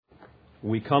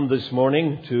We come this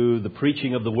morning to the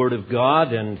preaching of the Word of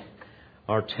God, and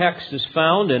our text is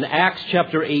found in Acts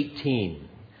chapter 18,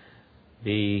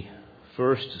 the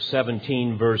first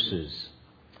 17 verses.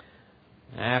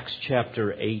 Acts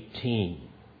chapter 18.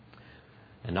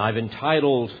 And I've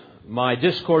entitled my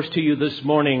discourse to you this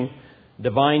morning,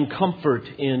 Divine Comfort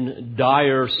in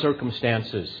Dire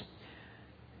Circumstances.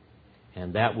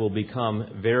 And that will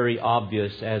become very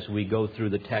obvious as we go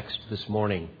through the text this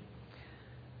morning.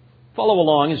 Follow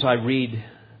along as I read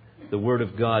the Word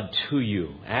of God to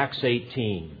you. Acts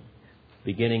 18,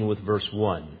 beginning with verse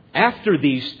 1. After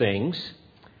these things,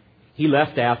 he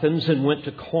left Athens and went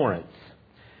to Corinth.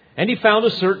 And he found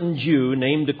a certain Jew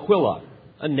named Aquila,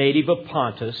 a native of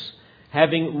Pontus,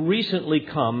 having recently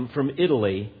come from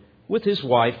Italy with his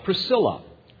wife Priscilla,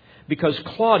 because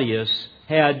Claudius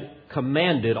had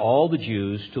commanded all the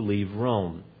Jews to leave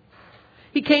Rome.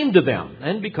 He came to them,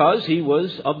 and because he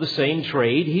was of the same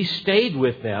trade, he stayed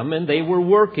with them, and they were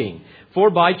working, for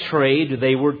by trade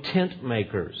they were tent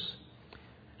makers.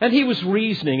 And he was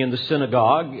reasoning in the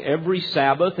synagogue every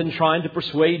Sabbath and trying to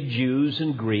persuade Jews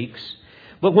and Greeks.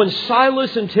 But when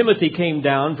Silas and Timothy came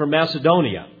down from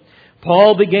Macedonia,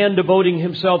 Paul began devoting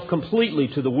himself completely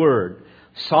to the Word,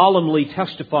 solemnly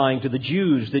testifying to the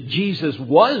Jews that Jesus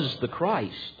was the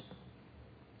Christ.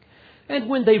 And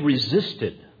when they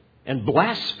resisted and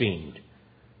blasphemed,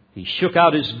 he shook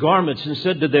out his garments and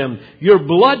said to them, "Your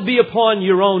blood be upon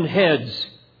your own heads.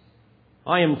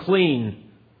 I am clean.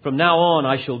 From now on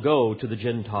I shall go to the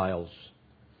Gentiles."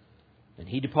 And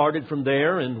he departed from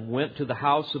there and went to the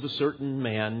house of a certain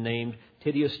man named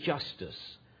Titius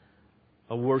Justus,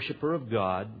 a worshiper of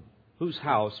God, whose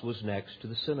house was next to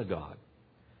the synagogue.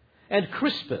 And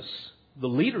Crispus, the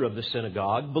leader of the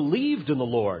synagogue, believed in the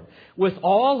Lord with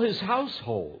all his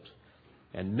household.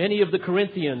 And many of the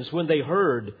Corinthians, when they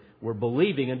heard, were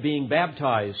believing and being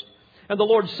baptized. And the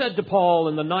Lord said to Paul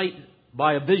in the night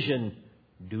by a vision,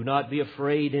 "Do not be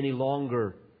afraid any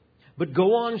longer, but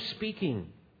go on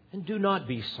speaking, and do not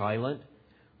be silent,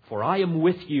 for I am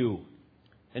with you.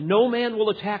 And no man will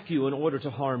attack you in order to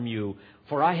harm you,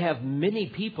 for I have many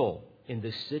people in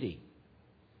this city."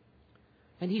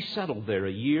 And he settled there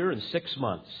 1 year and 6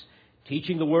 months,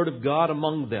 teaching the word of God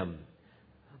among them.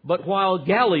 But while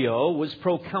Gallio was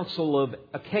proconsul of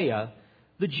Achaia,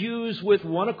 the Jews with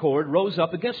one accord rose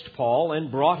up against Paul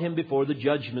and brought him before the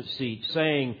judgment seat,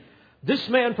 saying, "This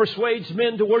man persuades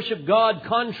men to worship God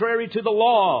contrary to the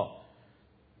law."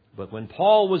 But when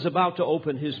Paul was about to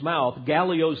open his mouth,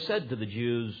 Gallio said to the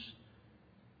Jews,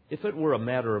 "If it were a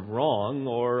matter of wrong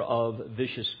or of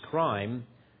vicious crime,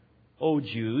 O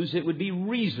Jews, it would be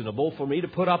reasonable for me to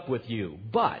put up with you.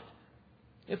 But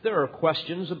if there are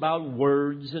questions about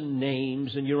words and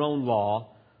names in your own law,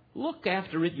 look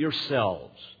after it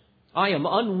yourselves. I am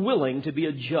unwilling to be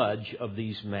a judge of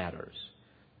these matters."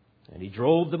 And he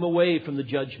drove them away from the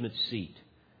judgment seat.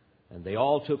 And they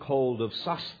all took hold of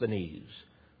Sosthenes,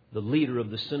 the leader of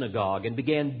the synagogue, and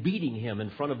began beating him in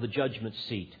front of the judgment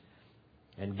seat.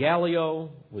 And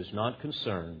Gallio was not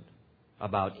concerned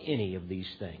about any of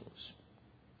these things.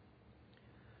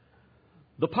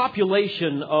 The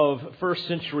population of first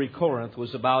century Corinth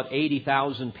was about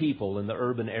 80,000 people in the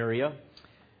urban area,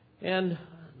 and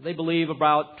they believe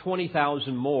about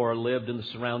 20,000 more lived in the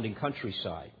surrounding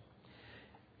countryside.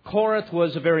 Corinth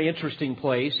was a very interesting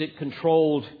place. It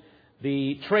controlled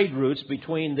the trade routes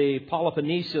between the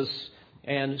Peloponnesus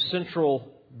and central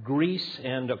Greece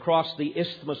and across the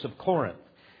Isthmus of Corinth,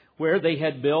 where they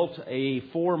had built a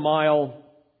 4-mile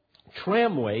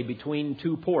tramway between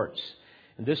two ports.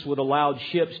 And this would allow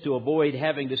ships to avoid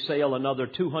having to sail another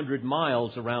 200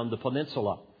 miles around the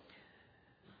peninsula.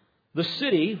 The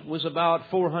city was about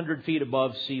 400 feet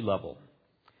above sea level,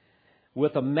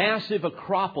 with a massive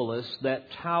acropolis that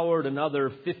towered another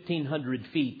 1,500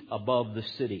 feet above the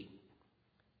city.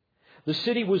 The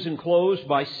city was enclosed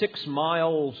by 6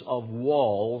 miles of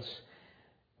walls,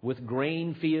 with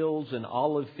grain fields and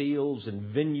olive fields and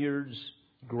vineyards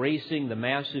gracing the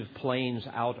massive plains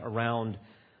out around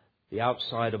the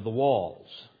outside of the walls.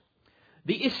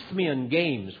 The Isthmian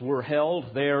Games were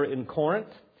held there in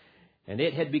Corinth, and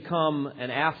it had become an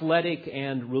athletic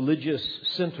and religious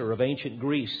center of ancient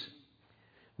Greece.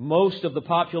 Most of the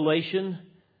population,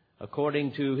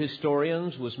 according to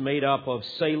historians, was made up of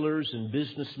sailors and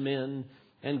businessmen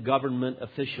and government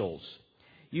officials.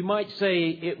 You might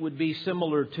say it would be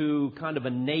similar to kind of a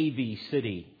navy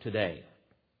city today.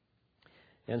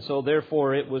 And so,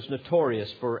 therefore, it was notorious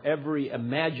for every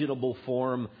imaginable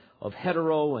form of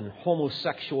hetero and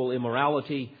homosexual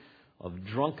immorality, of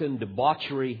drunken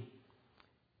debauchery,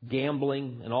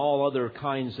 gambling, and all other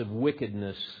kinds of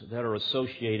wickedness that are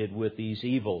associated with these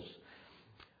evils.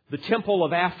 The temple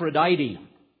of Aphrodite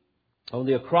on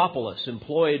the Acropolis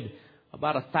employed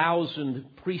about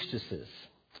 1,000 priestesses.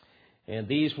 And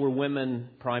these were women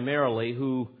primarily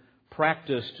who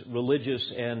practiced religious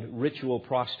and ritual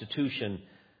prostitution.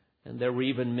 And there were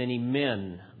even many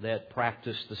men that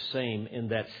practiced the same in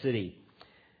that city.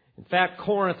 In fact,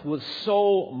 Corinth was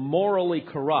so morally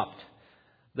corrupt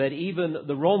that even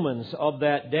the Romans of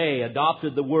that day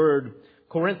adopted the word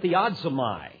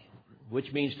Corinthiazomai,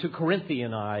 which means to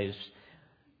Corinthianize,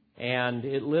 and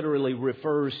it literally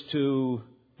refers to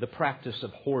the practice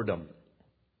of whoredom.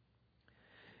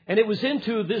 And it was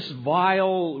into this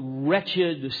vile,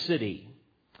 wretched city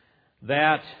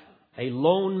that a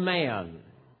lone man,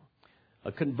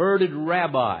 a converted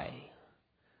rabbi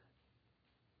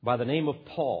by the name of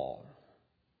Paul,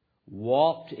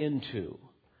 walked into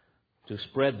to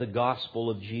spread the gospel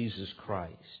of Jesus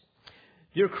Christ.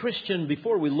 Dear Christian,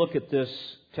 before we look at this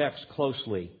text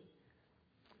closely,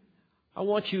 I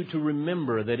want you to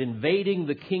remember that invading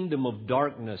the kingdom of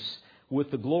darkness with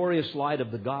the glorious light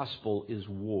of the gospel is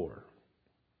war.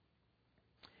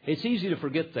 It's easy to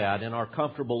forget that in our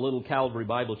comfortable little Calvary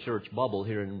Bible Church bubble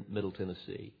here in Middle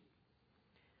Tennessee.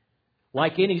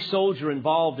 Like any soldier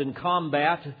involved in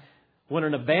combat, when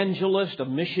an evangelist, a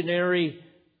missionary,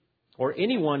 or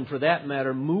anyone for that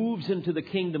matter moves into the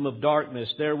kingdom of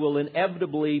darkness, there will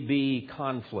inevitably be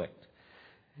conflict.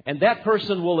 And that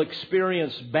person will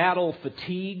experience battle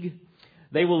fatigue.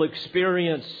 They will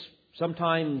experience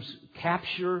sometimes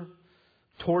capture,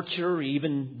 torture,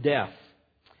 even death.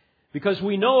 Because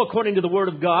we know, according to the Word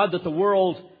of God, that the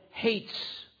world hates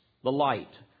the light.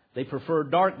 They prefer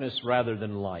darkness rather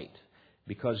than light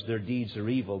because their deeds are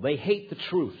evil. They hate the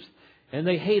truth, and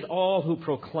they hate all who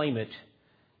proclaim it.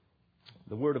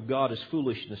 The Word of God is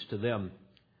foolishness to them.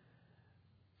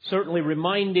 Certainly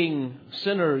reminding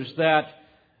sinners that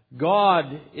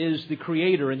God is the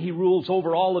Creator and He rules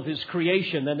over all of His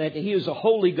creation, and that He is a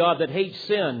holy God that hates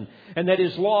sin, and that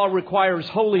His law requires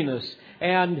holiness,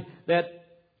 and that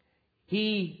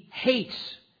He hates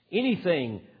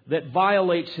anything that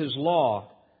violates His law.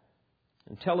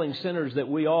 And telling sinners that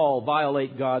we all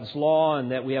violate God's law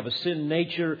and that we have a sin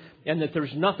nature and that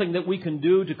there's nothing that we can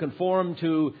do to conform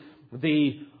to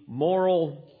the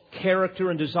moral character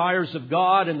and desires of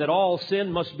God, and that all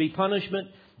sin must be punished.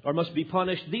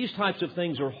 These types of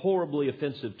things are horribly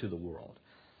offensive to the world.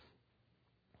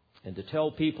 And to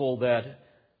tell people that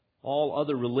all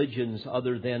other religions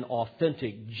other than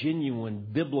authentic, genuine,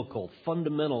 biblical,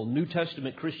 fundamental New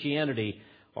Testament Christianity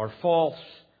are false,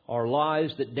 are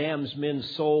lies that damns men's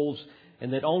souls,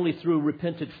 and that only through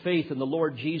repentant faith in the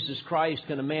Lord Jesus Christ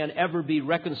can a man ever be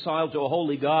reconciled to a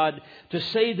holy God. To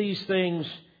say these things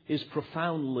is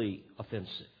profoundly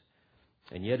offensive.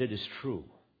 And yet it is true.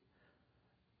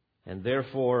 And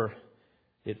therefore,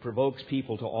 it provokes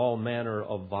people to all manner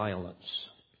of violence.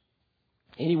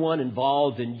 Anyone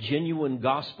involved in genuine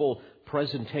gospel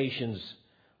presentations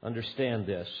understand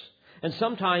this. And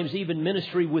sometimes even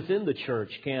ministry within the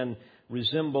church can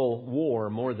resemble war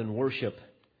more than worship,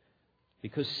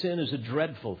 because sin is a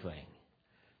dreadful thing.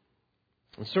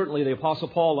 And certainly the Apostle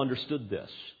Paul understood this.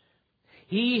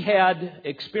 He had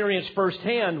experienced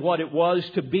firsthand what it was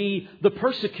to be the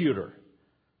persecutor.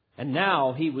 And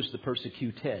now he was the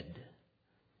persecuted.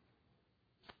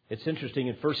 It's interesting,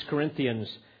 in 1 Corinthians,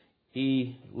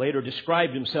 he later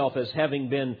described himself as having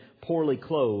been poorly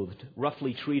clothed,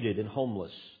 roughly treated, and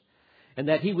homeless. And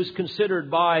that he was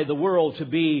considered by the world to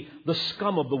be the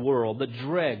scum of the world, the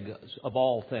dregs of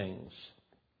all things.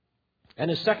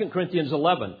 And in 2 Corinthians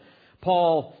 11,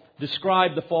 Paul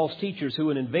described the false teachers who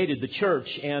had invaded the church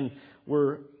and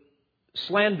were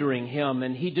slandering him,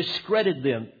 and he discredited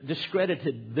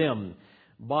them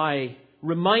by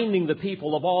reminding the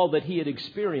people of all that he had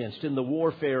experienced in the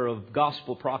warfare of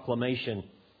gospel proclamation.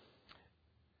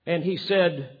 And he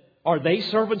said, "Are they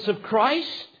servants of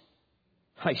Christ?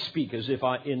 I speak as if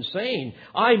I'm insane.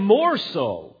 I more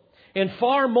so, and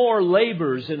far more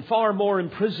labors and far more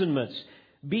imprisonments,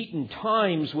 beaten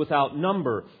times without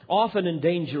number, often in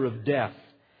danger of death.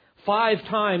 5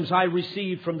 times I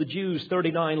received from the Jews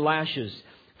 39 lashes.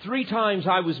 3 times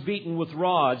I was beaten with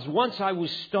rods. Once I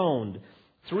was stoned.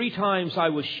 3 times I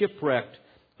was shipwrecked.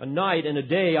 A night and a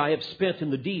day I have spent in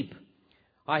the deep.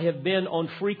 I have been on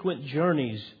frequent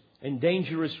journeys, in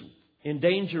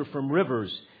danger from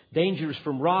rivers, dangers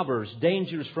from robbers,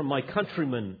 dangers from my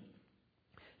countrymen,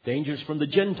 dangers from the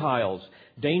Gentiles,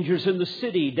 dangers in the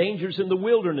city, dangers in the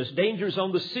wilderness, dangers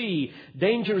on the sea,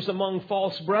 dangers among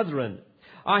false brethren.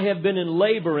 I have been in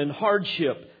labor and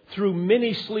hardship, through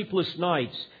many sleepless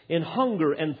nights, in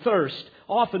hunger and thirst,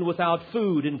 often without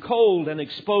food, in cold and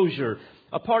exposure.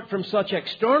 Apart from such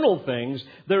external things,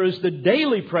 there is the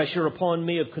daily pressure upon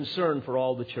me of concern for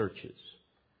all the churches.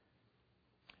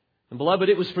 And beloved,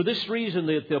 it was for this reason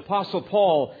that the Apostle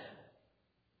Paul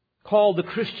called the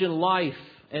Christian life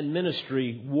and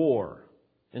ministry war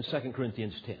in 2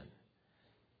 Corinthians 10.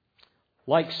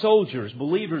 Like soldiers,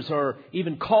 believers are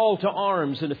even called to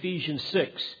arms in Ephesians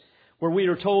 6, where we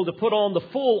are told to put on the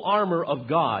full armor of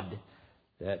God,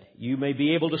 that you may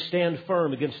be able to stand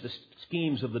firm against the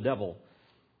schemes of the devil.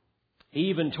 He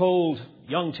even told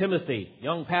young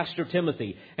Pastor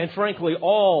Timothy, and frankly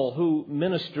all who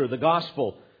minister the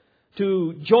gospel,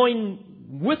 to join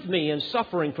with me in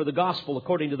suffering for the gospel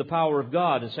according to the power of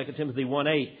God in 2 Timothy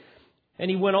 1:8. And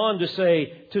he went on to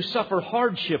say, to suffer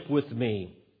hardship with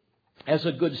me as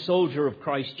a good soldier of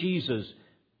Christ Jesus.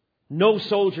 No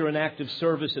soldier in active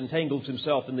service entangles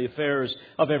himself in the affairs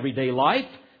of everyday life,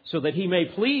 so that he may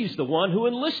please the one who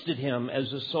enlisted him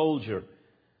as a soldier.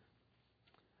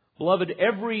 Beloved,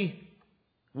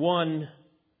 everyone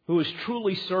who is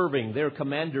truly serving their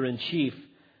commander-in-chief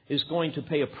is going to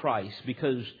pay a price,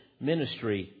 because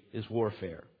ministry is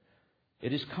warfare.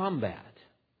 It is combat.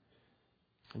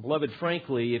 And beloved,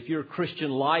 frankly, if your Christian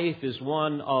life is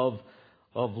one of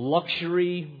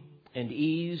luxury and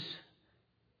ease,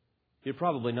 you're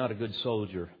probably not a good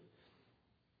soldier.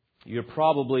 You're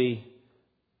probably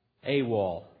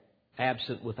AWOL,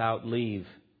 absent without leave,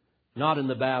 not in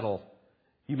the battle.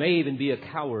 You may even be a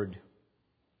coward.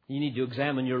 You need to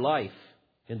examine your life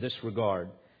in this regard.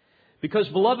 Because,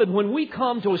 beloved, when we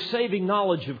come to a saving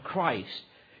knowledge of Christ,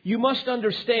 you must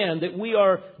understand that we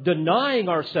are denying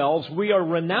ourselves, we are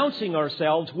renouncing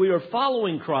ourselves, we are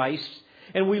following Christ,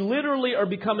 and we literally are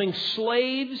becoming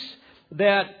slaves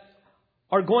that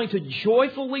are going to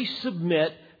joyfully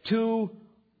submit to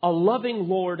a loving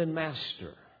Lord and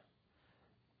Master.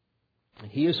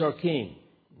 He is our King.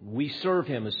 We serve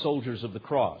Him as soldiers of the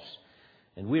cross.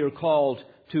 And we are called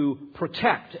to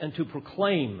protect and to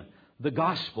proclaim the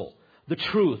gospel, the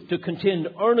truth, to contend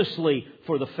earnestly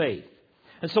for the faith.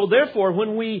 And so therefore,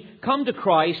 when we come to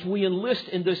Christ, we enlist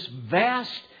in this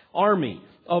vast army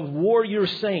of warrior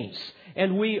saints,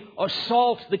 and we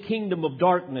assault the kingdom of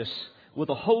darkness with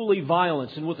a holy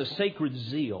violence and with a sacred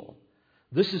zeal.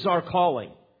 This is our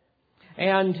calling.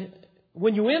 And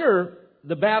when you enter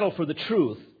the battle for the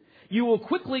truth, you will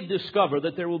quickly discover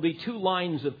that there will be two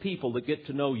lines of people that get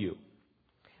to know you.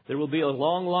 There will be a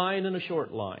long line and a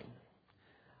short line.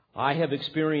 I have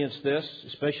experienced this,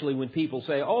 especially when people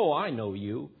say, "Oh, I know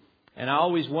you." And I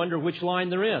always wonder which line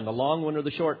they're in, the long one or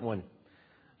the short one.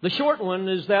 The short one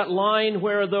is that line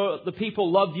where the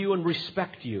people love you and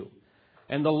respect you.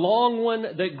 And the long one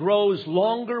that grows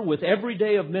longer with every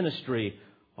day of ministry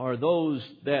are those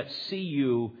that see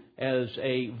you as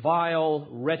a vile,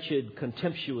 wretched,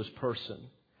 contemptuous person.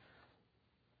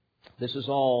 This is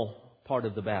all part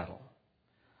of the battle.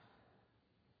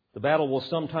 The battle will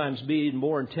sometimes be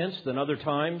more intense than other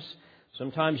times.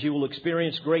 Sometimes you will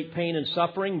experience great pain and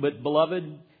suffering, but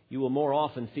beloved, you will more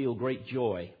often feel great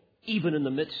joy, even in the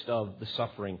midst of the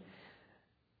suffering.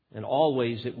 And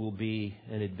always it will be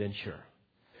an adventure.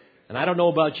 And I don't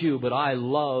know about you, but I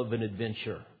love an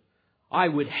adventure. I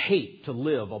would hate to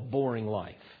live a boring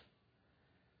life.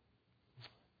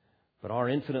 But our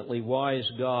infinitely wise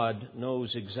God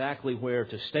knows exactly where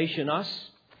to station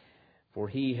us, for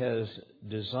He has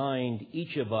designed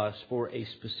each of us for a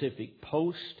specific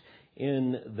post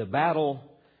in the battle,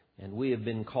 and we have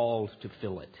been called to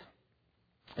fill it.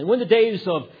 And when the days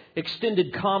of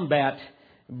extended combat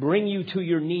bring you to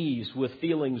your knees with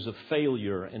feelings of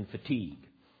failure and fatigue,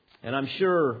 and I'm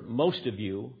sure most of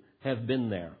you have been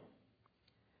there,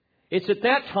 it's at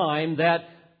that time that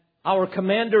our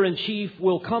Commander-in-Chief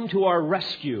will come to our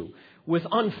rescue with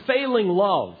unfailing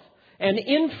love and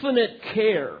infinite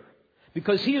care,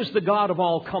 because He is the God of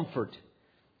all comfort.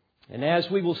 And as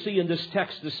we will see in this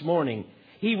text this morning,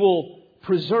 He will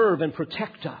preserve and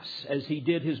protect us as He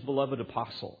did His beloved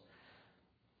apostle.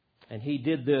 And He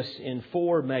did this in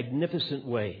 4 magnificent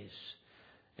ways.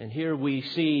 And here we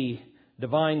see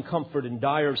divine comfort in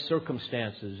dire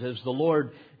circumstances as the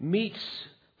Lord meets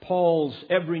Paul's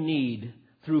every need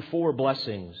through 4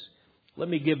 blessings. Let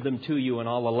me give them to you and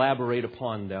I'll elaborate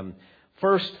upon them.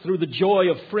 First, through the joy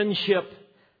of friendship.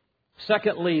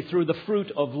 Secondly, through the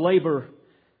fruit of labor.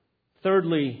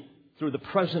 Thirdly, through the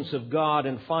presence of God.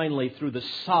 And finally, through the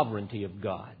sovereignty of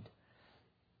God.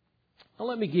 Now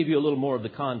let me give you a little more of the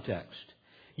context.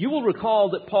 You will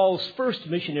recall that Paul's first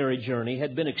missionary journey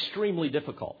had been extremely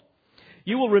difficult.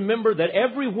 You will remember that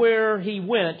everywhere he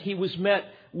went, he was met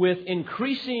with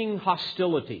increasing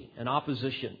hostility and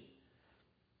opposition.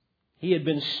 He had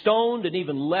been stoned and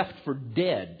even left for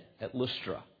dead at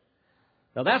Lystra.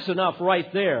 Now that's enough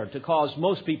right there to cause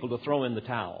most people to throw in the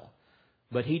towel.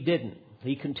 But he didn't.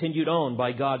 He continued on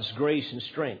by God's grace and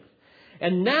strength.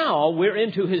 And now we're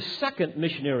into his second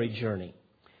missionary journey.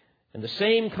 And the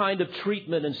same kind of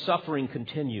treatment and suffering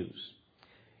continues.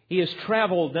 He has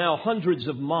traveled now hundreds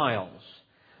of miles.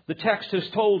 The text has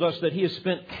told us that he has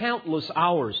spent countless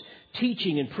hours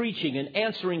teaching and preaching and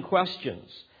answering questions,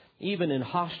 even in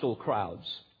hostile crowds.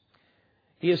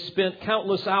 He has spent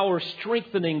countless hours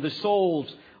strengthening the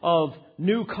souls of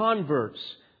new converts,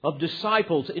 of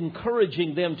disciples,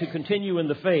 encouraging them to continue in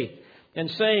the faith, and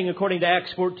saying, according to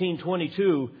Acts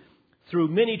 14:22, through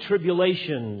many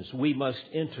tribulations we must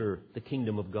enter the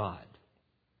kingdom of God.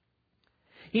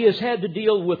 He has had to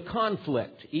deal with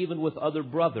conflict, even with other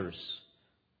brothers,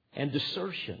 and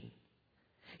desertion.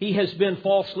 He has been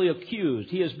falsely accused.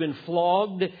 He has been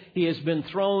flogged. He has been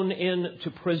thrown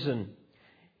into prison.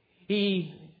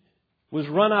 He was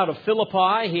run out of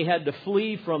Philippi. He had to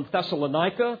flee from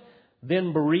Thessalonica,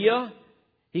 then Berea.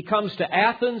 He comes to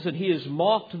Athens and he is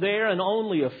mocked there, and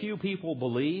only a few people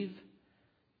believe.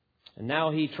 And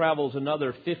now he travels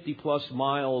another 50 plus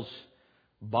miles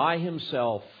by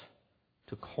himself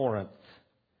to Corinth,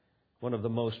 one of the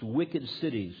most wicked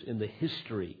cities in the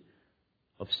history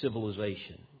of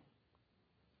civilization.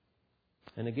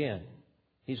 And again,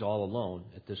 he's all alone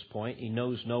at this point. He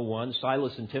knows no one.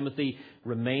 Silas and Timothy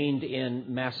remained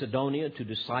in Macedonia to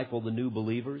disciple the new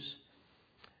believers.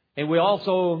 And we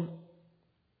also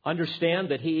understand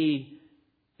that he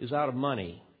is out of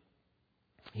money.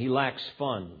 He lacks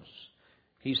funds.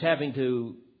 He's having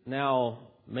to now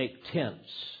make tents.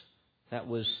 That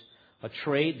was a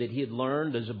trade that he had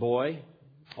learned as a boy.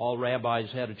 All rabbis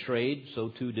had a trade, so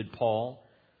too did Paul.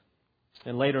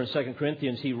 And later in 2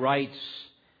 Corinthians, he writes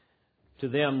to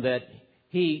them that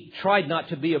he tried not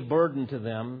to be a burden to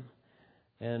them.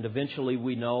 And eventually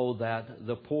we know that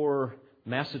the poor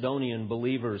Macedonian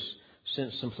believers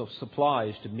sent some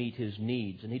supplies to meet his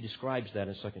needs. And he describes that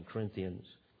in 2 Corinthians.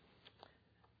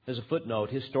 As a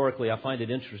footnote, historically, I find it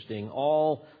interesting.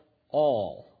 All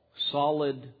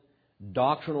solid,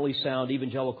 doctrinally sound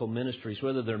evangelical ministries,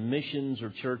 whether they're missions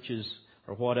or churches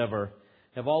or whatever,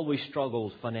 have always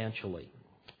struggled financially.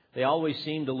 They always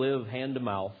seem to live hand to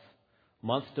mouth,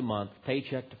 month to month,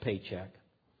 paycheck to paycheck.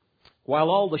 While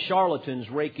all the charlatans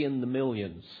rake in the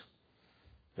millions,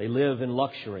 they live in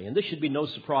luxury. And this should be no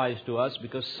surprise to us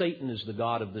because Satan is the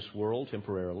god of this world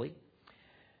temporarily.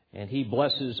 And he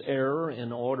blesses error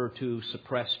in order to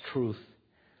suppress truth.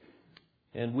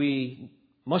 And we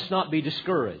must not be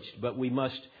discouraged, but we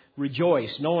must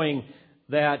rejoice knowing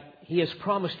that he has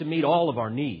promised to meet all of our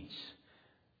needs.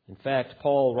 In fact,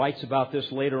 Paul writes about this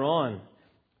later on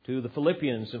to the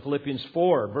Philippians in Philippians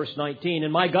 4, verse 19.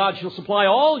 And my God shall supply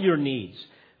all your needs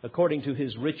according to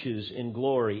his riches in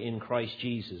glory in Christ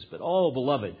Jesus. But oh,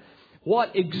 beloved,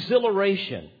 what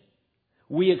exhilaration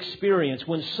we experience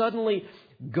when suddenly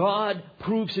God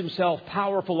proves himself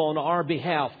powerful on our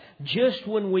behalf just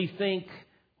when we think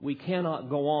we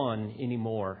cannot go on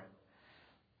anymore.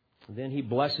 And then he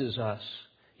blesses us.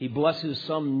 He blesses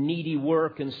some needy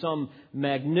work in some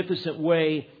magnificent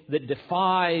way that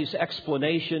defies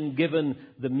explanation given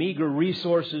the meager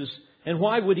resources. And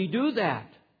why would he do that?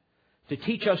 To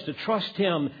teach us to trust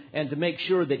him and to make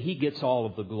sure that he gets all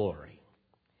of the glory.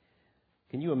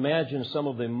 Can you imagine some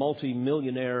of the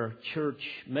multi-millionaire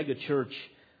mega church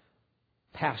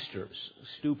pastors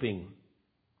stooping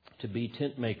to be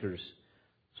tent makers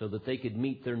so that they could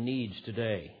meet their needs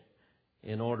today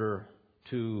in order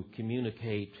to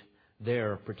communicate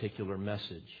their particular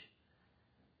message?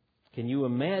 Can you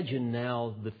imagine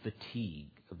now the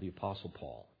fatigue of the Apostle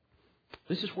Paul?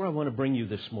 This is where I want to bring you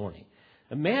this morning.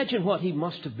 Imagine what he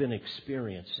must have been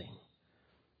experiencing.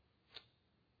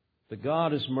 But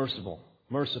God is merciful,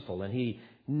 and he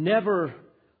never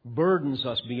burdens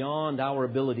us beyond our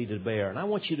ability to bear. And I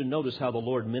want you to notice how the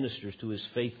Lord ministers to his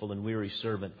faithful and weary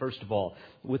servant. First of all,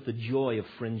 with the joy of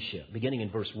friendship. Beginning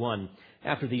in verse 1,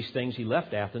 after these things he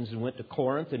left Athens and went to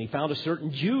Corinth, and he found a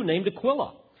certain Jew named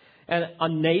Aquila, and a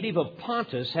native of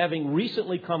Pontus, having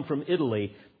recently come from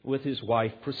Italy with his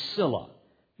wife Priscilla,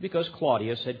 because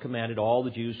Claudius had commanded all the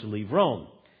Jews to leave Rome.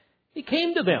 He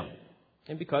came to them,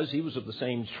 and because he was of the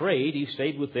same trade, he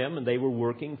stayed with them, and they were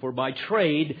working, for by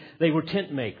trade they were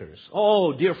tent makers.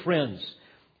 Oh, dear friends,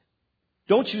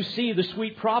 don't you see the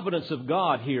sweet providence of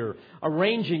God here,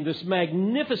 arranging this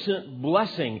magnificent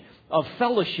blessing of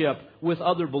fellowship with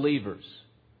other believers,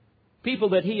 people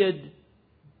that he had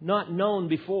not known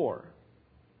before?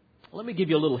 Let me give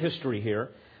you a little history here.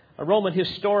 A Roman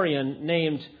historian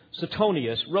named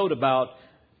Suetonius wrote about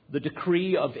the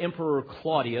decree of Emperor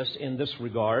Claudius in this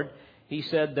regard. He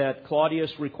said that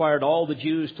Claudius required all the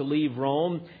Jews to leave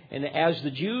Rome, and as the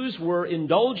Jews were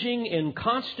indulging in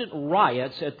constant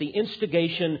riots at the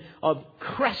instigation of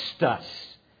Chrestus,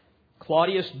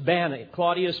 Claudius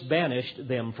banished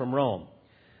them from Rome.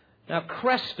 Now,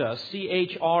 Chrestus,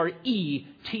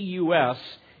 Chretus,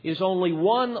 is only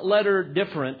one letter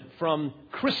different from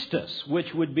Christus,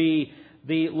 which would be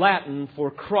the Latin for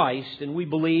Christ, and we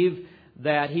believe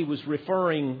that he was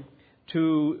referring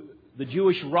to the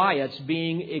Jewish riots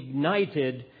being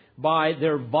ignited by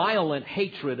their violent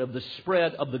hatred of the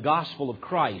spread of the gospel of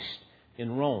Christ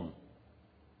in Rome.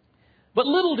 But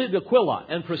little did Aquila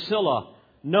and Priscilla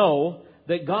know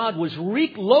that God was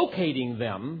relocating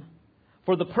them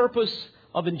for the purpose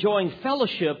of enjoying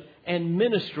fellowship and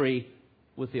ministry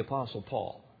with the Apostle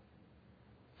Paul.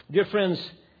 Dear friends,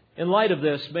 in light of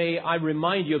this, may I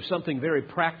remind you of something very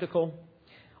practical.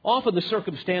 Often the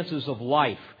circumstances of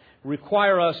life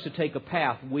require us to take a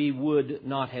path we would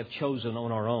not have chosen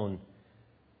on our own.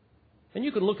 And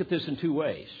you can look at this in two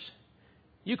ways.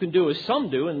 You can do as some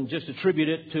do and just attribute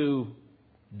it to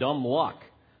dumb luck,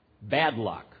 bad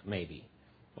luck maybe,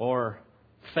 or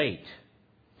fate.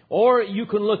 Or you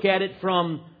can look at it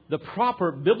from the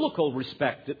proper biblical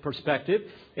perspective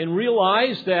and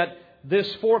realize that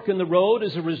this fork in the road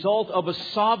is a result of a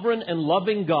sovereign and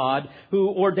loving God who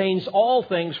ordains all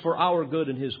things for our good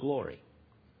and His glory.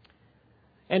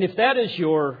 And if that is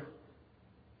your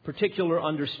particular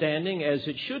understanding, as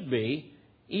it should be,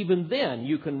 even then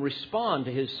you can respond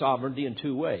to His sovereignty in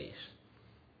two ways.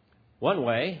 One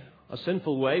way, a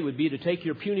sinful way, would be to take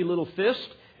your puny little fist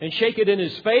and shake it in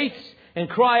His face and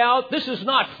cry out, "This is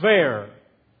not fair."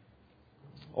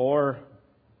 Or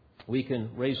we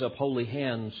can raise up holy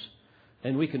hands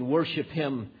and we can worship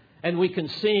Him and we can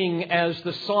sing as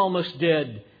the psalmist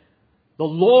did, "The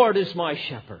Lord is my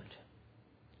shepherd.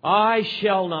 I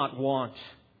shall not want.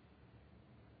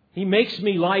 He makes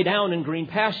me lie down in green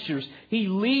pastures. He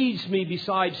leads me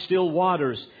beside still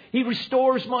waters. He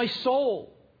restores my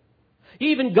soul.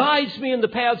 He even guides me in the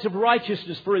paths of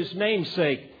righteousness for His name's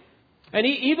sake. And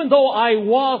even though I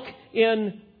walk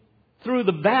through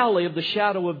the valley of the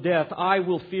shadow of death, I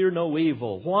will fear no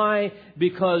evil." Why?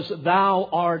 Because Thou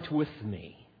art with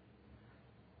me.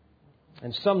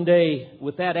 And someday,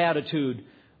 with that attitude,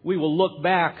 we will look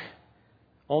back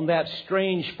on that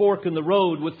strange fork in the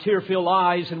road with tear-filled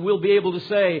eyes, and we'll be able to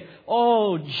say,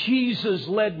 "Oh, Jesus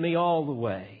led me all the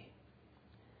way."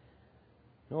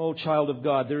 Oh, child of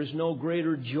God, there is no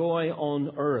greater joy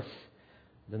on earth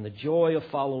than the joy of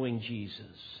following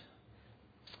Jesus.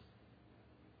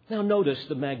 Now notice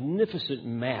the magnificent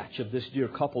match of this dear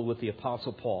couple with the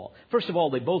Apostle Paul. First of all,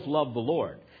 they both love the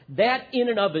Lord. That in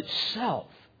and of itself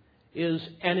is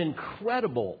an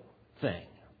incredible thing.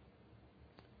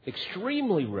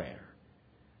 Extremely rare.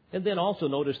 And then also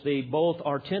notice they both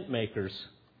are tent makers.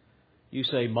 You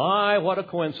say, "My, what a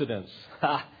coincidence."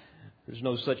 Ha! There's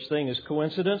no such thing as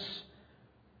coincidence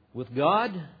with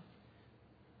God.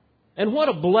 And what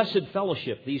a blessed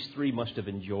fellowship these three must have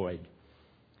enjoyed.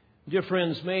 Dear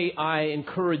friends, may I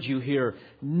encourage you here,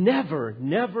 never,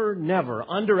 never, never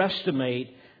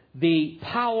underestimate the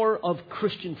power of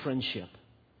Christian friendship.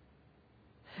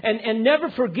 And never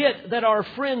forget that our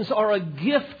friends are a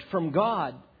gift from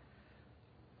God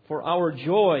for our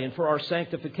joy and for our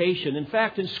sanctification. In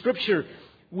fact, in Scripture,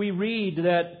 we read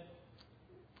that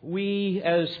we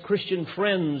as Christian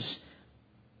friends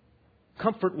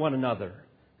comfort one another.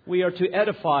 We are to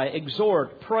edify,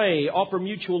 exhort, pray, offer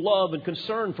mutual love and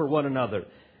concern for one another.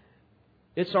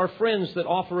 It's our friends that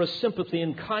offer us sympathy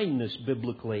and kindness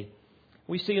biblically.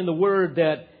 We see in the Word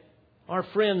that our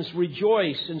friends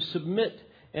rejoice and submit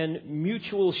and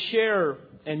mutually share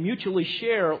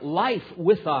life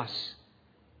with us.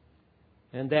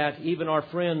 And that even our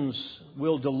friends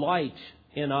will delight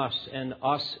in us and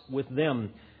us with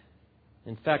them.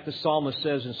 In fact, the psalmist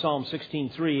says in Psalm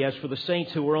 16:3, "As for the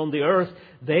saints who are on the earth,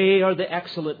 they are the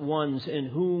excellent ones in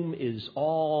whom is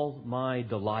all my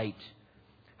delight."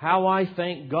 How I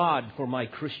thank God for my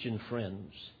Christian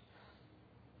friends.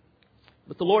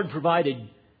 But the Lord provided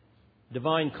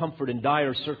divine comfort in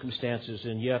dire circumstances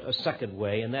in yet a second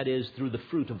way, and that is through the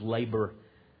fruit of labor.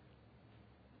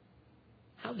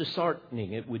 How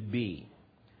disheartening it would be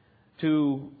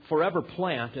to forever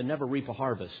plant and never reap a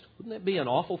harvest. Wouldn't that be an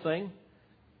awful thing?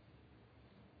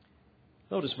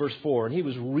 Notice verse 4, "And he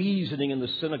was reasoning in the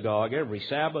synagogue every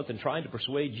Sabbath and trying to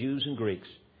persuade Jews and Greeks.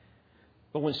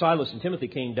 But when Silas and Timothy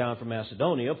came down from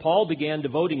Macedonia, Paul began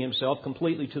devoting himself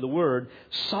completely to the Word,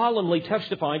 solemnly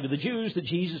testifying to the Jews that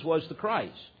Jesus was the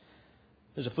Christ."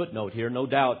 There's a footnote here. No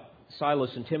doubt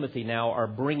Silas and Timothy now are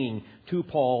bringing to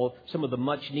Paul some of the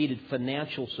much-needed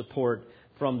financial support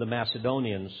from the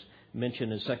Macedonians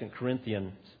mentioned in 2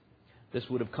 Corinthians. This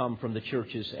would have come from the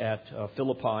churches at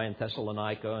Philippi and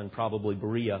Thessalonica and probably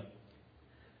Berea.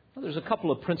 Well, there's a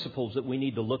couple of principles that we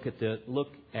need to look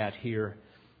at here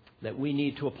that we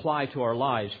need to apply to our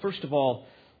lives. First of all,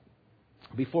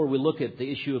 before we look at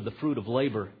the issue of the fruit of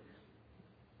labor,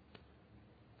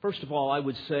 first of all, I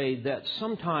would say that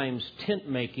sometimes tent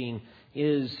making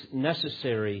is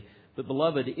necessary, but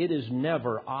beloved, it is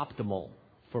never optimal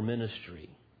for ministry.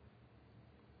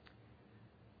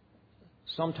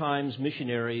 Sometimes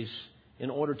missionaries, in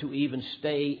order to even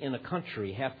stay in a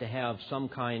country, have to have some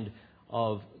kind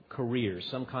of career,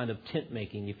 some kind of tent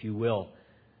making, if you will.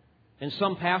 And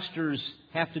some pastors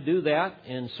have to do that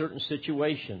in certain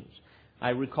situations.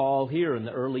 I recall here in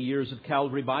the early years of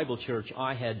Calvary Bible Church,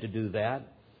 I had to do that.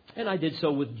 And I did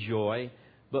so with joy.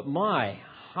 But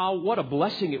what a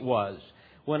blessing it was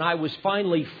when I was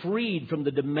finally freed from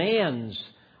the demands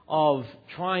of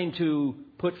trying to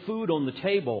put food on the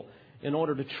table in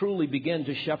order to truly begin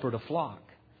to shepherd a flock.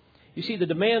 You see, the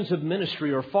demands of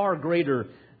ministry are far greater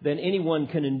than anyone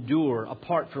can endure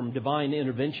apart from divine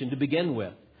intervention to begin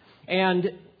with.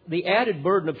 And the added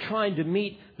burden of trying to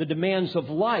meet the demands of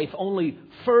life only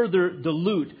further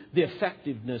dilute the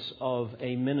effectiveness of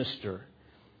a minister.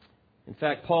 In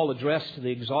fact, Paul addressed the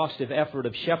exhaustive effort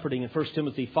of shepherding in 1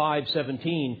 Timothy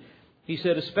 5:17. He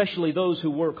said, especially those who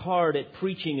work hard at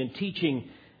preaching and teaching.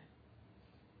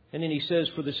 And then he says,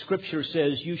 for the Scripture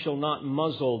says, you shall not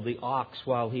muzzle the ox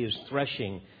while he is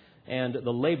threshing, and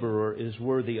the laborer is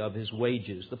worthy of his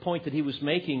wages. The point that he was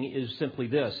making is simply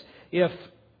this. If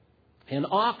an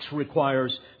ox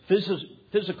requires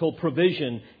physical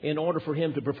provision in order for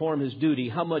him to perform his duty,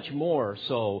 how much more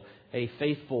so a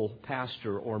faithful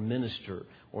pastor or minister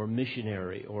or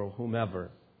missionary or whomever?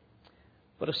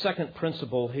 But a second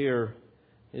principle here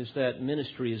is that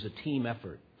ministry is a team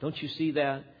effort. Don't you see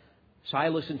that?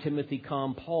 Silas and Timothy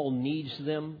come. Paul needs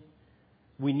them.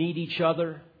 We need each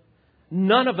other.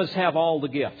 None of us have all the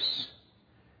gifts.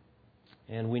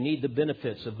 And we need the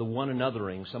benefits of the one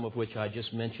anothering, some of which I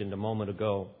just mentioned a moment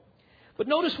ago. But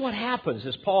notice what happens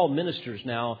as Paul ministers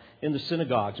now in the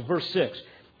synagogues. Verse 6.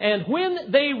 And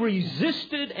when they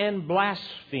resisted and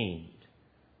blasphemed,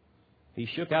 he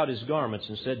shook out his garments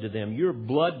and said to them, your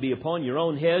blood be upon your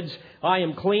own heads. I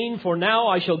am clean, for now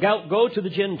I shall go to the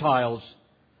Gentiles.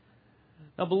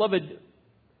 Now, beloved,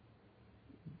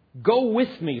 go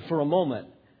with me for a moment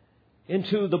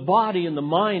into the body and the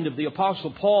mind of the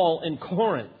Apostle Paul in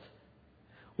Corinth,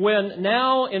 when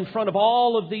now in front of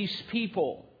all of these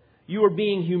people, you are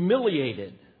being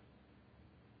humiliated.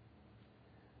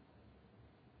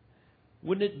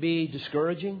 Wouldn't it be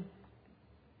discouraging?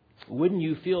 Wouldn't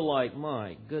you feel like,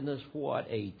 my goodness, what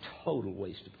a total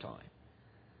waste of time?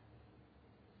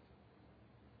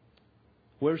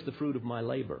 Where's the fruit of my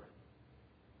labor?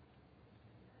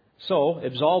 So,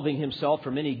 absolving himself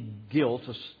from any guilt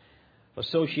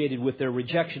associated with their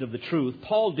rejection of the truth,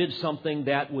 Paul did something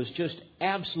that was just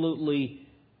absolutely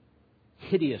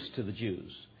hideous to the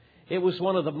Jews. It was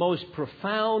one of the most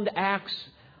profound acts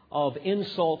of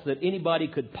insult that anybody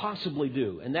could possibly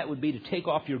do, and that would be to take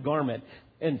off your garment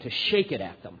and to shake it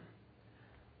at them.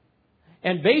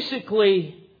 And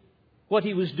basically, what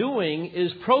he was doing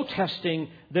is protesting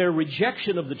their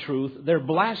rejection of the truth, their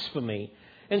blasphemy.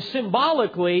 And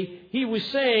symbolically, he was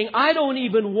saying, I don't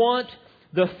even want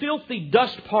the filthy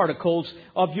dust particles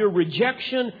of your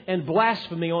rejection and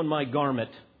blasphemy on my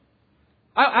garment.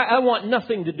 I want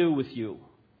nothing to do with you.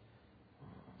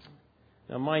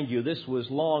 Now, mind you, this was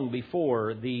long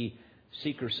before the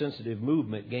seeker-sensitive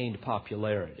movement gained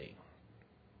popularity.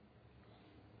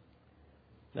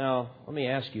 Now, let me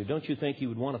ask you, don't you think you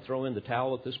would want to throw in the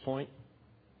towel at this point?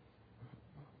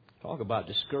 Talk about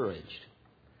discouraged.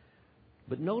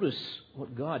 But notice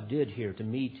what God did here to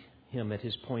meet him at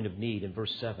his point of need in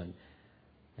verse 7.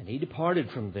 And he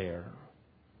departed from there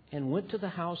and went to the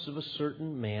house of a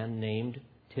certain man named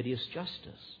Titius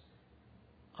Justus,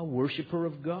 a worshiper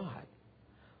of God,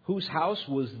 whose house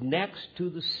was next to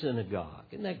the synagogue.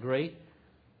 Isn't that great?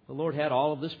 The Lord had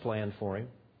all of this planned for him.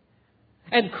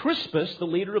 And Crispus, the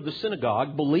leader of the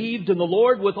synagogue, believed in the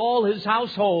Lord with all his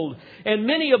household. And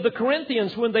many of the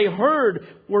Corinthians, when they heard,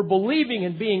 were believing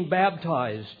and being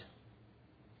baptized.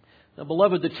 Now,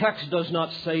 beloved, the text does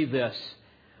not say this,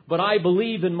 but I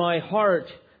believe in my heart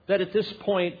that at this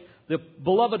point, the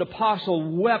beloved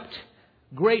apostle wept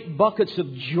great buckets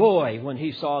of joy when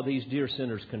he saw these dear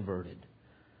sinners converted.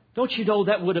 Don't you know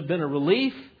that would have been a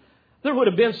relief? There would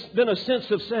have been a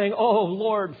sense of saying, oh,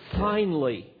 Lord,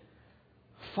 finally,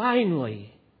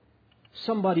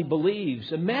 somebody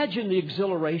believes. Imagine the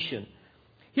exhilaration.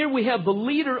 Here we have the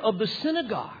leader of the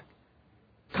synagogue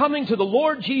coming to the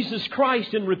Lord Jesus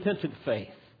Christ in repentant faith.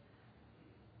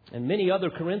 And many other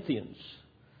Corinthians.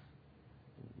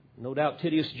 No doubt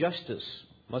Titius Justus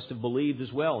must have believed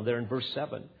as well, there in verse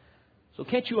 7. So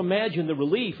can't you imagine the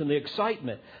relief and the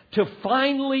excitement to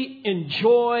finally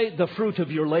enjoy the fruit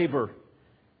of your labor?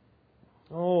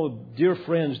 Oh, dear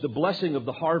friends, the blessing of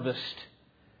the harvest.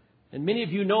 And many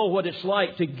of you know what it's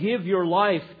like to give your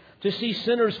life, to see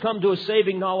sinners come to a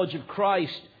saving knowledge of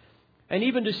Christ, and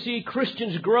even to see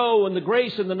Christians grow in the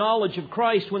grace and the knowledge of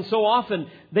Christ when so often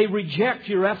they reject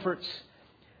your efforts.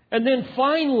 And then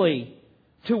finally,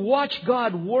 to watch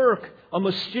God work a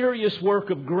mysterious work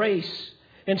of grace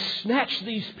and snatch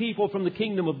these people from the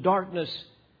kingdom of darkness.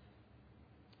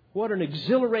 What an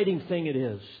exhilarating thing it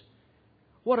is.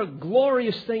 What a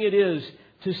glorious thing it is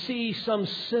to see some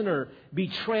sinner be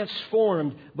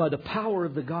transformed by the power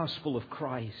of the gospel of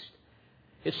Christ.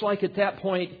 It's like at that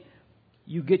point,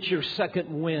 you get your second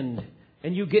wind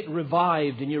and you get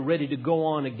revived and you're ready to go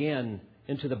on again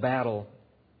into the battle.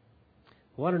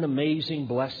 What an amazing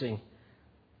blessing.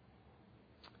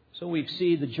 So we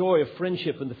see the joy of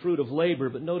friendship and the fruit of labor.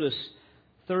 But notice,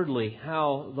 thirdly,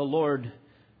 how the Lord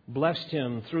blessed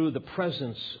him through the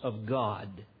presence of God.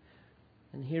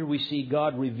 And here we see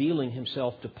God revealing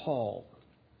Himself to Paul.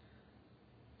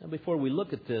 Now, before we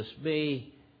look at this,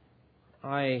 may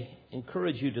I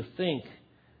encourage you to think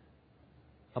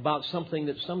about something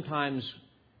that sometimes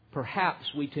perhaps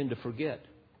we tend to forget.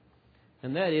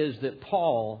 And that is that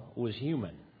Paul was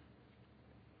human.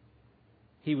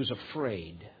 He was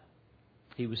afraid.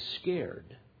 He was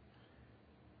scared.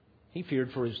 He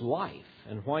feared for his life.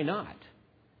 And why not?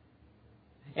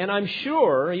 And I'm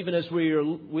sure, even as we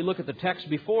look at the text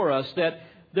before us, that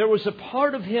there was a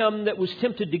part of him that was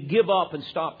tempted to give up and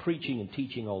stop preaching and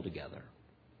teaching altogether.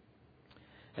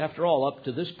 After all, up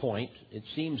to this point, it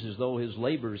seems as though his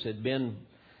labors had been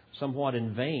somewhat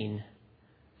in vain,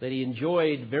 that he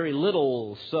enjoyed very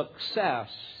little success.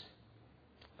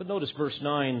 But notice verse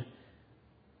 9,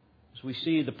 as we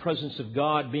see the presence of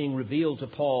God being revealed to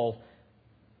Paul.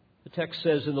 The text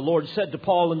says, "And the Lord said to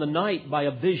Paul in the night by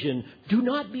a vision, 'Do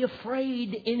not be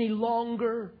afraid any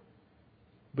longer,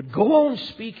 but go on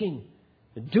speaking,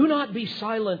 and do not be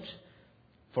silent.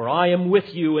 For I am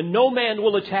with you, and no man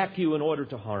will attack you in order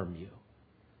to harm you.'"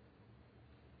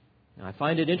 Now, I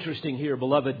find it interesting here,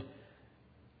 beloved.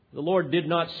 The Lord did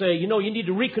not say, you need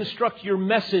to reconstruct your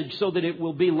message so that it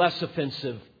will be less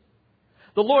offensive.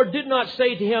 The Lord did not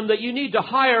say to him that you need to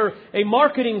hire a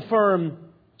marketing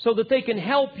firm so that they can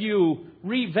help you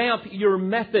revamp your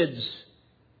methods.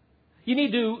 You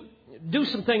need to do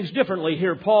some things differently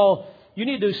here, Paul. You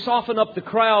need to soften up the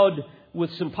crowd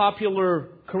with some popular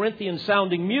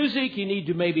Corinthian-sounding music. You need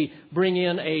to maybe bring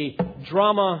in a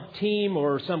drama team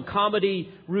or some comedy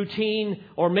routine,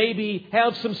 or maybe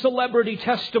have some celebrity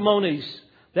testimonies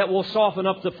that will soften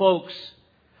up the folks.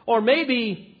 Or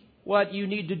maybe what you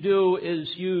need to do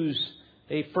is use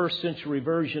a first century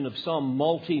version of some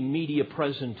multimedia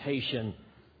presentation.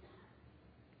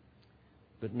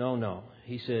 But no.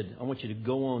 He said, I want you to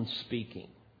go on speaking.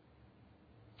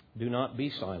 Do not be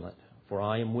silent, for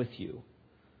I am with you.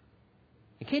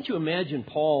 And can't you imagine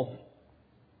Paul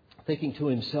thinking to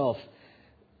himself,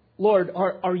 Lord,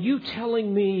 are you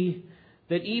telling me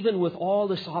that even with all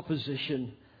this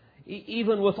opposition,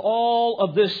 even with all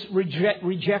of this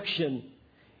rejection,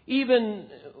 even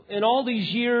in all these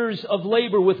years of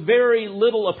labor with very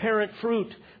little apparent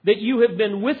fruit, that you have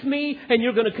been with me and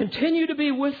you're going to continue to be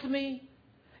with me?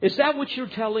 Is that what you're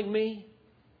telling me?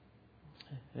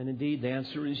 And indeed, the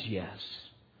answer is yes.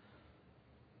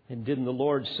 And didn't the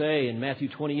Lord say in Matthew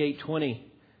 28:20,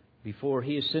 before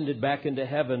He ascended back into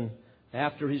heaven,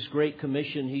 after His great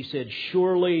commission, He said,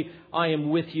 "Surely I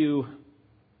am with you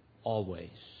always,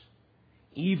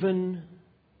 even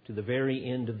to the very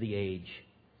end of the age."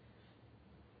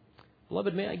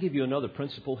 Beloved, may I give you another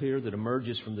principle here that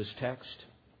emerges from this text?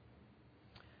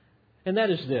 And that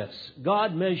is this: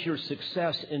 God measures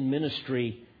success in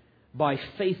ministry by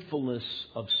faithfulness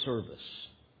of service,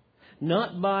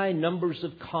 not by numbers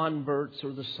of converts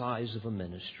or the size of a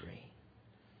ministry.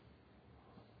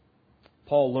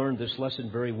 Paul learned this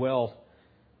lesson very well.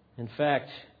 In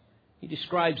fact, he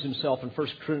describes himself in 1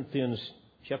 Corinthians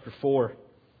chapter 4,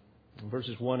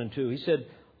 verses 1 and 2. He said,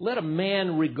 "Let a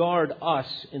man regard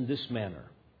us in this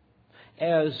manner,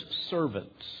 as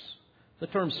servants." The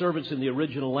term servants in the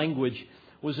original language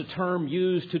was a term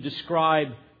used to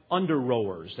describe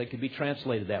under-rowers. They could be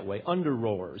translated that way,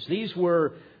 under-rowers. These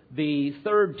were the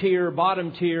third-tier,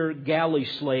 bottom-tier galley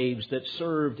slaves that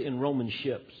served in Roman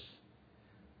ships.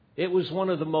 It was one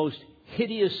of the most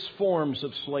hideous forms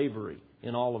of slavery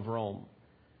in all of Rome.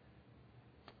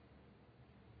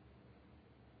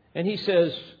 And he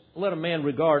says, let a man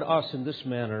regard us in this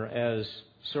manner as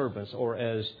servants or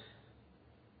as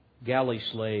galley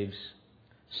slaves,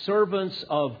 servants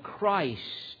of Christ.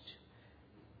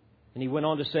 And he went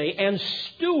on to say, and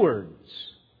stewards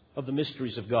of the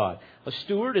mysteries of God. A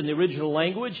steward in the original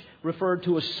language referred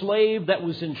to a slave that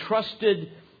was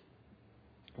entrusted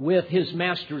with his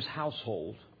master's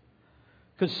household.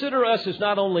 Consider us as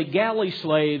not only galley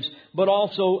slaves, but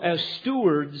also as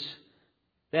stewards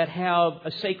that have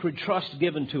a sacred trust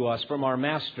given to us from our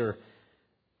master,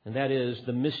 and that is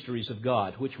the mysteries of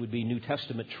God, which would be New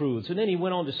Testament truths. And then he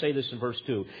went on to say this in verse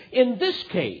 2. In this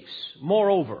case,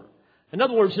 moreover, in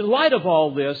other words, in light of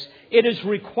all this, it is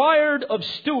required of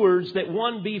stewards that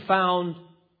one be found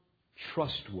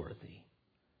trustworthy.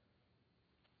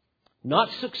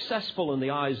 Not successful in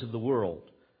the eyes of the world,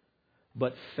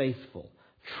 but faithful,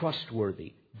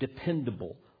 trustworthy,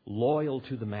 dependable, loyal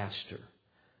to the master.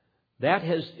 That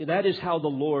is how the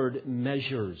Lord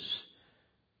measures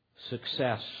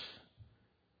success.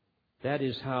 That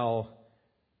is how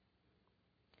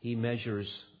He measures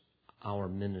our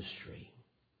ministry.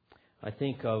 I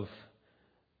think of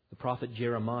the prophet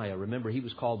Jeremiah. Remember, he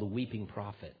was called the weeping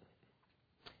prophet.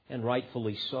 And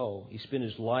rightfully so. He spent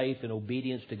his life in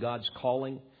obedience to God's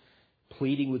calling,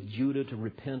 pleading with Judah to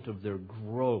repent of their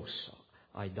gross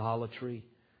idolatry,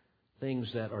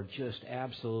 things that are just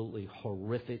absolutely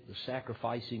horrific, the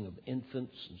sacrificing of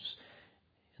infants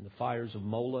and the fires of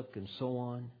Moloch and so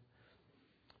on,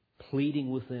 pleading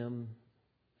with them,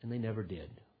 and they never did.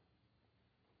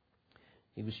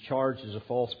 He was charged as a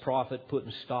false prophet, put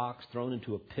in stocks, thrown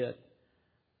into a pit,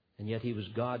 and yet he was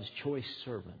God's choice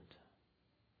servant.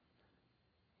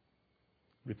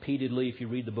 Repeatedly, if you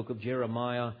read the book of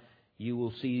Jeremiah, you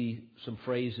will see some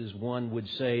phrases. One would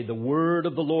say, the word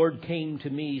of the Lord came to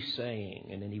me saying,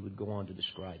 and then he would go on to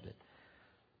describe it.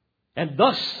 And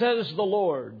thus says the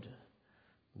Lord.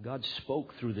 God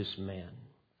spoke through this man.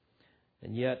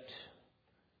 And yet,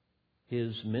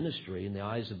 his ministry in the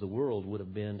eyes of the world would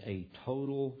have been a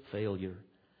total failure.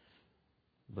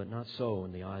 But not so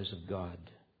in the eyes of God.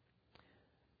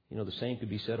 You know, the same could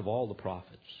be said of all the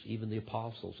prophets, even the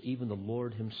apostles, even the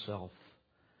Lord Himself.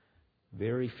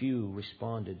 Very few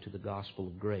responded to the gospel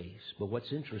of grace. But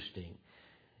what's interesting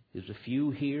is a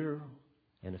few here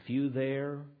and a few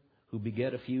there, who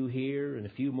beget a few here and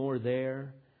a few more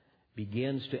there,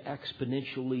 begins to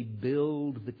exponentially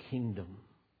build the kingdom.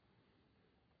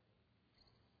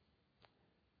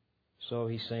 So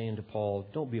he's saying to Paul,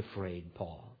 don't be afraid,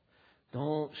 Paul.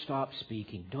 Don't stop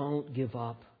speaking. Don't give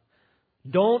up.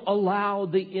 Don't allow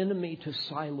the enemy to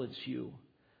silence you.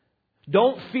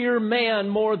 Don't fear man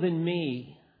more than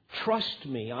me. Trust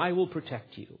me, I will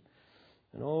protect you.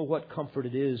 And oh, what comfort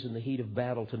it is in the heat of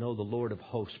battle to know the Lord of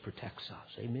hosts protects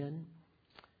us. Amen?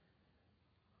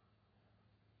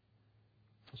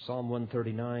 Psalm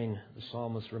 139, the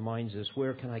psalmist reminds us,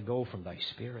 where can I go from thy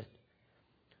spirit?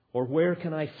 Or where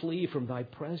can I flee from thy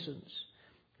presence?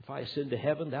 If I ascend to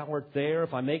heaven, thou art there.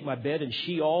 If I make my bed in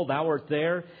Sheol, thou art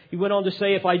there. He went on to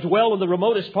say, if I dwell in the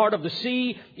remotest part of the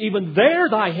sea, even there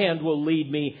thy hand will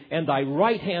lead me, and thy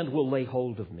right hand will lay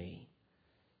hold of me.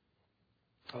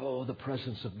 Oh, the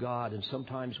presence of God. And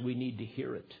sometimes we need to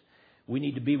hear it. We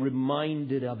need to be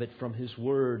reminded of it from His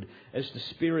Word as the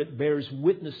Spirit bears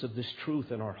witness of this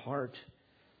truth in our heart.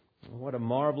 What a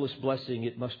marvelous blessing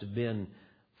it must have been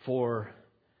for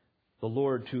the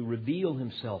Lord to reveal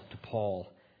Himself to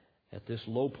Paul at this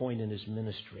low point in his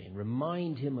ministry and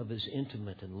remind him of His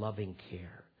intimate and loving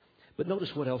care. But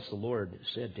notice what else the Lord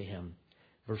said to him.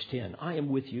 Verse 10, I am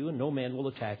with you, and no man will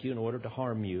attack you in order to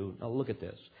harm you. Now look at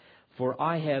this. For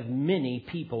I have many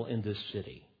people in this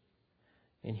city.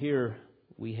 And here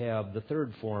we have the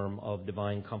third form of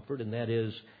divine comfort, and that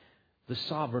is the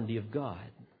sovereignty of God.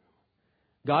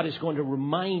 God is going to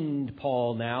remind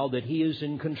Paul now that He is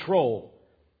in control.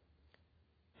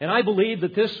 And I believe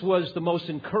that this was the most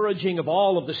encouraging of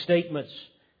all of the statements.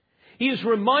 He is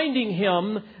reminding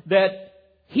him that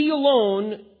he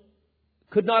alone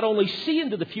could not only see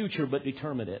into the future, but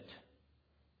determine it.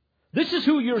 This is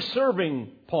who you're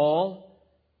serving, Paul.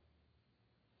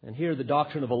 And here the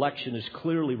doctrine of election is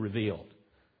clearly revealed.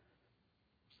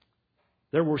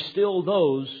 There were still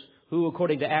those who,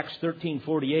 according to Acts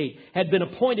 13:48, had been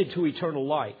appointed to eternal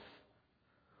life,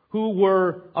 who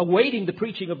were awaiting the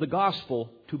preaching of the gospel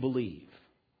to believe.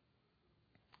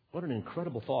 What an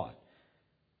incredible thought.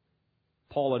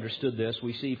 Paul understood this.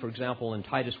 We see, for example, in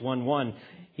Titus 1:1,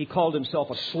 he called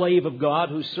himself a slave of God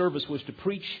whose service was to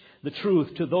preach the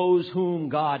truth to those whom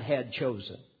God had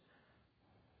chosen.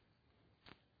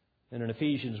 And in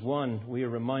Ephesians 1, we are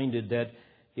reminded that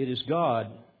it is God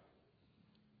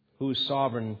who is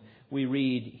sovereign we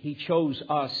read, He chose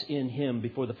us in Him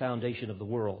before the foundation of the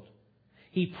world.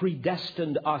 He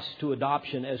predestined us to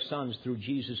adoption as sons through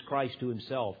Jesus Christ to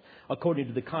Himself, according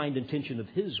to the kind intention of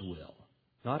His will,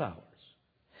 not ours.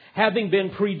 Having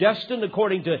been predestined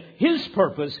according to His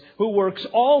purpose, who works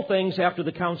all things after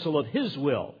the counsel of His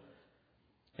will.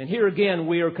 And here again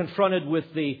we are confronted with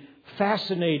the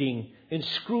fascinating,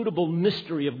 inscrutable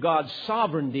mystery of God's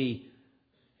sovereignty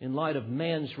in light of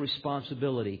man's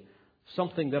responsibility,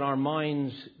 something that our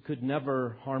minds could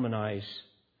never harmonize.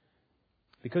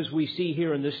 Because we see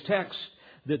here in this text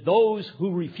that those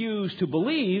who refuse to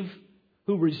believe,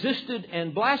 who resisted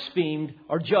and blasphemed,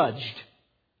 are judged.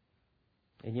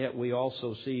 And yet we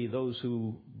also see those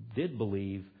who did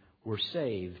believe were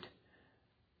saved.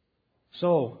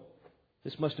 So,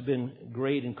 this must have been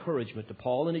great encouragement to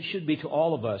Paul, and it should be to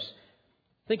all of us.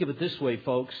 Think of it this way,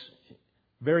 folks.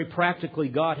 Very practically,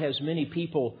 God has many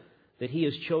people that He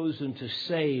has chosen to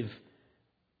save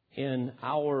in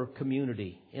our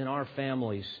community, in our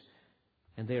families,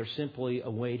 and they are simply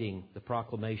awaiting the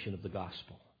proclamation of the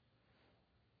gospel.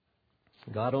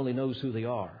 God only knows who they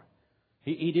are.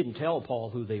 He didn't tell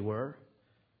Paul who they were.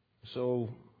 So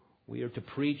we are to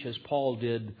preach as Paul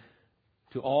did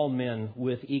to all men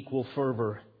with equal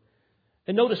fervor.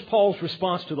 And notice Paul's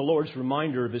response to the Lord's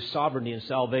reminder of His sovereignty and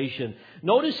salvation.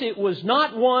 Notice it was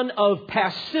not one of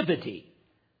passivity.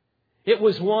 It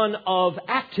was one of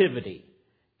activity.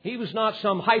 He was not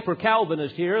some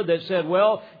hyper-Calvinist here that said,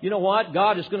 well, you know what?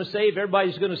 God is going to save,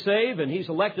 everybody's going to save, and He's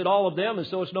elected all of them, and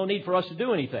so it's no need for us to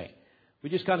do anything. We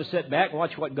just kind of sit back and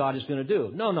watch what God is going to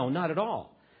do. No, not at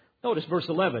all. Notice verse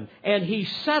 11. And he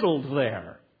settled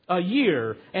there 1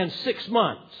 year and 6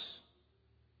 months,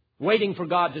 waiting for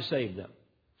God to save them.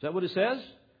 Is that what it says?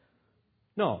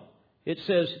 No. It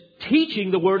says,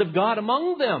 teaching the Word of God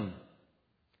among them.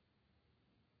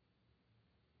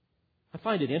 I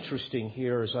find it interesting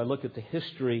here as I look at the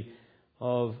history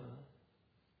of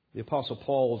the Apostle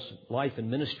Paul's life and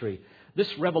ministry. This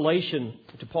revelation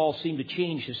to Paul seemed to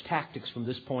change his tactics from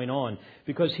this point on.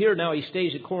 Because here now he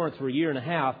stays at Corinth for 1.5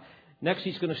 years. Next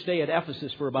he's going to stay at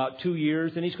Ephesus for about 2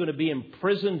 years. Then he's going to be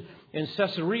imprisoned in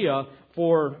Caesarea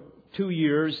for 2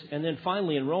 years. And then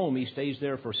finally in Rome he stays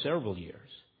there for several years.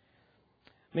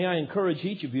 May I encourage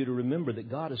each of you to remember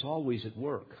that God is always at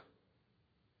work.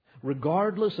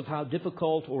 Regardless of how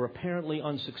difficult or apparently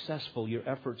unsuccessful your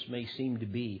efforts may seem to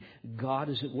be, God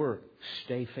is at work.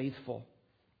 Stay faithful.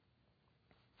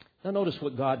 Now notice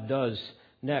what God does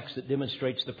next that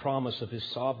demonstrates the promise of His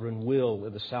sovereign will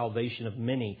and the salvation of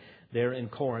many there in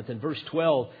Corinth. In verse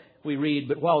 12 we read,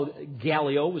 but while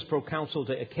Gallio was proconsul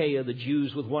to Achaia, the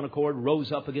Jews with one accord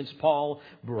rose up against Paul,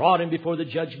 brought him before the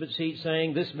judgment seat,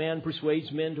 saying, this man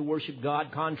persuades men to worship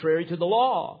God contrary to the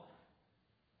law.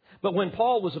 But when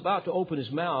Paul was about to open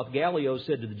his mouth, Gallio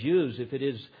said to the Jews, if it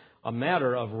is a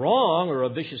matter of wrong or a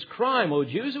vicious crime, O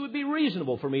Jews, it would be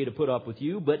reasonable for me to put up with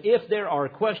you. But if there are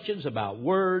questions about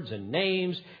words and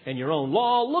names and your own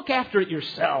law, look after it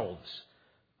yourselves.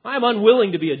 I am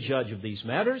unwilling to be a judge of these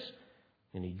matters.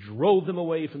 And he drove them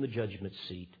away from the judgment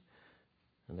seat.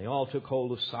 And they all took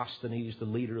hold of Sosthenes, the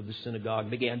leader of the synagogue,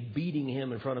 and began beating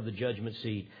him in front of the judgment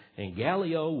seat. And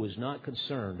Gallio was not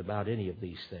concerned about any of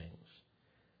these things.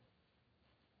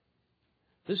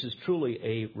 This is truly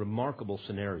a remarkable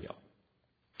scenario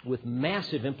with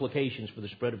massive implications for the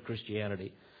spread of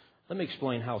Christianity. Let me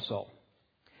explain how so.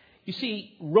 You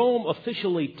see, Rome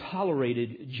officially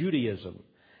tolerated Judaism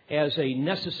as a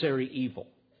necessary evil.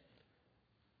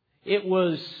 It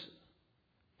was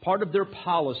part of their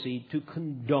policy to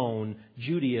condone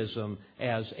Judaism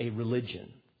as a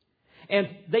religion. And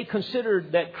they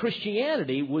considered that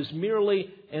Christianity was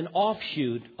merely an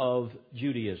offshoot of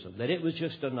Judaism, that it was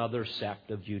just another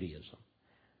sect of Judaism.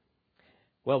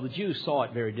 Well, the Jews saw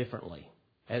it very differently,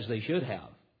 as they should have,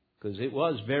 because it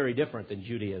was very different than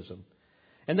Judaism.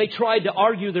 And they tried to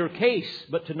argue their case,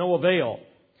 but to no avail.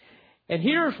 And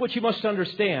here's what you must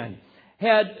understand.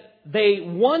 Had they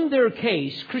won their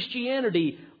case,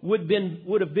 Christianity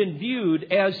would have been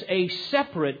viewed as a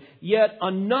separate, yet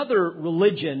another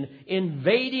religion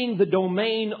invading the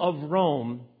domain of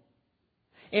Rome.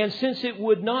 And since it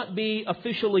would not be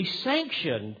officially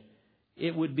sanctioned,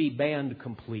 it would be banned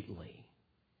completely.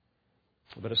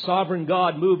 But a sovereign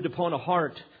God moved upon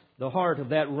the heart of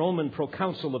that Roman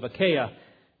proconsul of Achaia,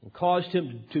 and caused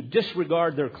him to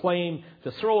disregard their claim,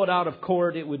 to throw it out of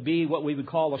court. It would be what we would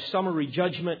call a summary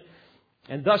judgment,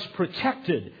 and thus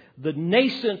protected the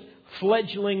nascent,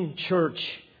 fledgling church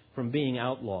from being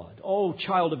outlawed. Oh,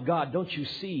 child of God, don't you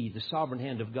see the sovereign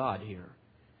hand of God here?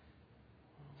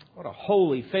 What a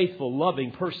holy, faithful,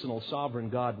 loving, personal, sovereign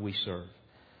God we serve.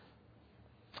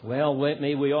 Well,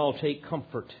 may we all take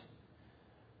comfort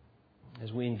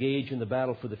as we engage in the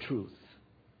battle for the truth.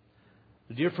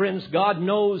 Dear friends, God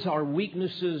knows our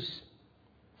weaknesses.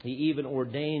 He even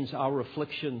ordains our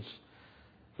afflictions.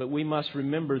 But we must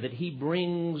remember that He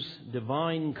brings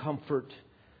divine comfort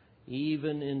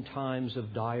even in times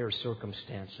of dire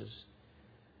circumstances.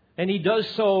 And He does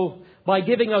so by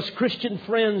giving us Christian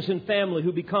friends and family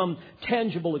who become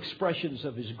tangible expressions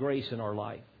of His grace in our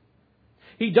life.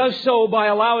 He does so by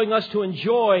allowing us to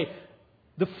enjoy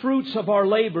the fruits of our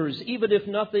labors, even if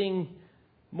nothing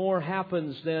more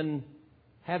happens than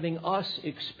having us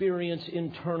experience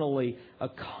internally a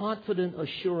confident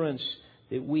assurance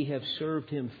that we have served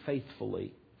Him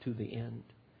faithfully to the end.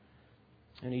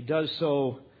 And He does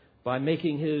so by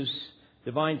making His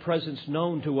divine presence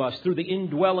known to us through the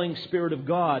indwelling Spirit of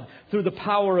God, through the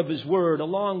power of His Word,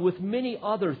 along with many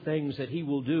other things that He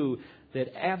will do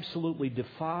that absolutely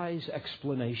defies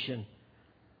explanation.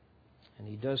 And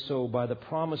He does so by the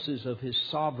promises of His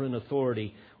sovereign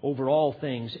authority over all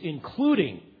things,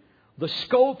 including the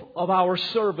scope of our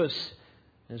service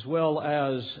as well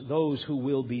as those who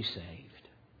will be saved.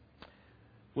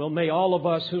 Well, may all of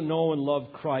us who know and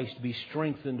love Christ be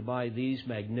strengthened by these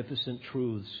magnificent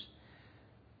truths.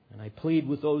 And I plead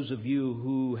with those of you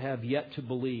who have yet to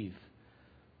believe,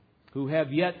 who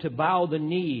have yet to bow the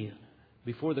knee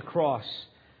before the cross,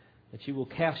 that you will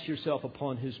cast yourself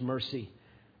upon His mercy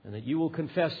and that you will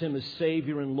confess Him as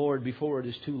Savior and Lord before it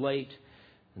is too late,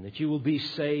 and that you will be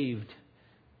saved.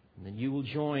 And then you will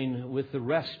join with the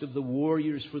rest of the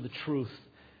warriors for the truth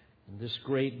in this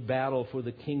great battle for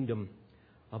the kingdom.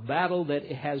 A battle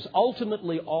that has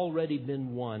ultimately already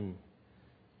been won,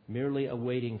 merely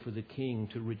awaiting for the King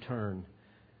to return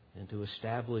and to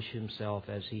establish Himself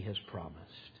as He has promised.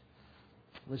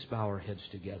 Let's bow our heads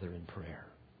together in prayer.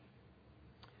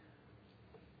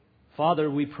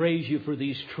 Father, we praise You for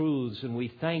these truths, and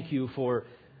we thank You for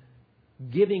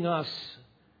giving us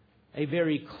a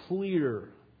very clear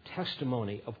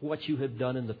testimony of what You have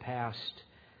done in the past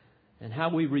and how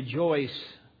we rejoice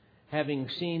having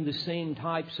seen the same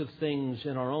types of things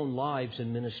in our own lives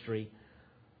and ministry.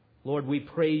 Lord, we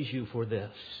praise You for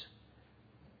this.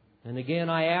 And again,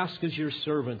 I ask as Your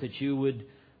servant that You would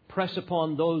press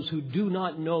upon those who do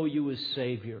not know You as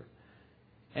Savior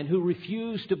and who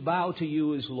refuse to bow to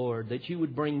You as Lord, that You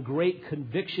would bring great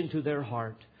conviction to their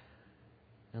heart.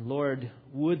 And Lord,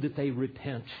 would that they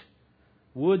repent.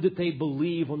 Would that they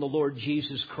believe on the Lord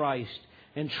Jesus Christ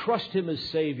and trust Him as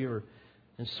Savior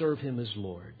and serve Him as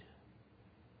Lord.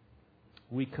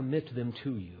 We commit them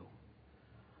to You.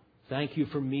 Thank You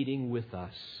for meeting with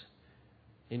us.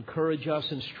 Encourage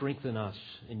us and strengthen us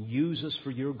and use us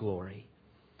for Your glory.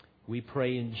 We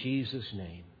pray in Jesus'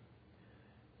 name.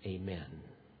 Amen.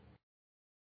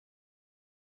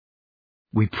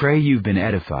 We pray you've been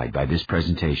edified by this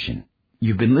presentation.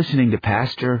 You've been listening to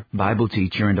Pastor, Bible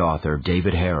teacher, and author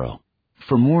David Harrell.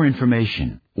 For more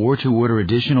information or to order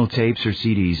additional tapes or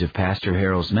CDs of Pastor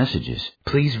Harrell's messages,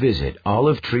 please visit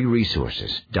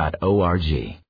olivetreeresources.org.